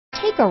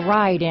Take a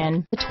ride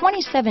in the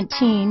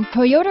 2017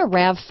 Toyota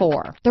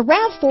RAV4. The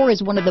RAV4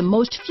 is one of the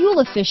most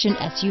fuel-efficient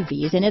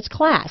SUVs in its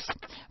class.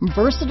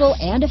 Versatile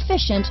and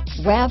efficient,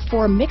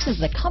 RAV4 mixes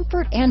the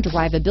comfort and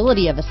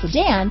drivability of a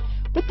sedan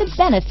with the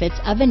benefits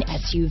of an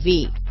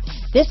SUV.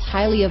 This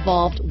highly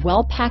evolved,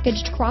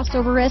 well-packaged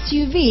crossover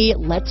SUV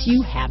lets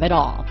you have it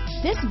all.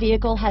 This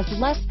vehicle has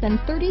less than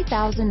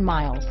 30,000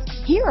 miles.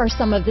 Here are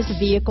some of this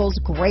vehicle's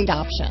great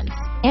options: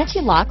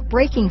 anti-lock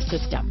braking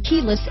system,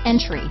 keyless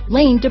entry,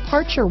 lane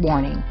departure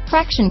warning,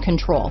 traction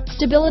control,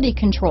 stability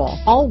control,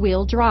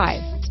 all-wheel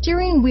drive,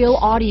 steering wheel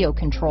audio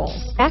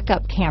controls,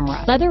 backup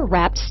camera,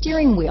 leather-wrapped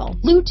steering wheel,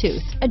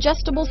 Bluetooth,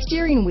 adjustable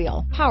steering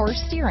wheel, power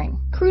steering,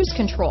 cruise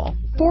control,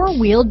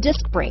 four-wheel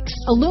disc brakes,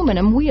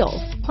 aluminum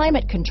wheels,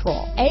 climate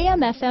control,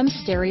 AM/FM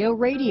stereo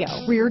radio,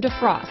 rear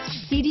defrost,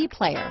 CD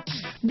player.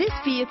 This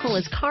vehicle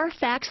is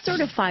Carfax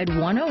certified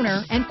one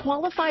owner and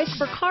qualifies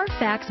for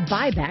Carfax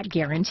buyback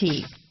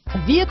guarantee.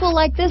 A vehicle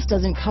like this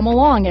doesn't come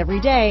along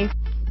every day.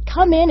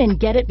 Come in and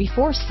get it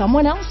before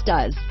someone else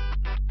does.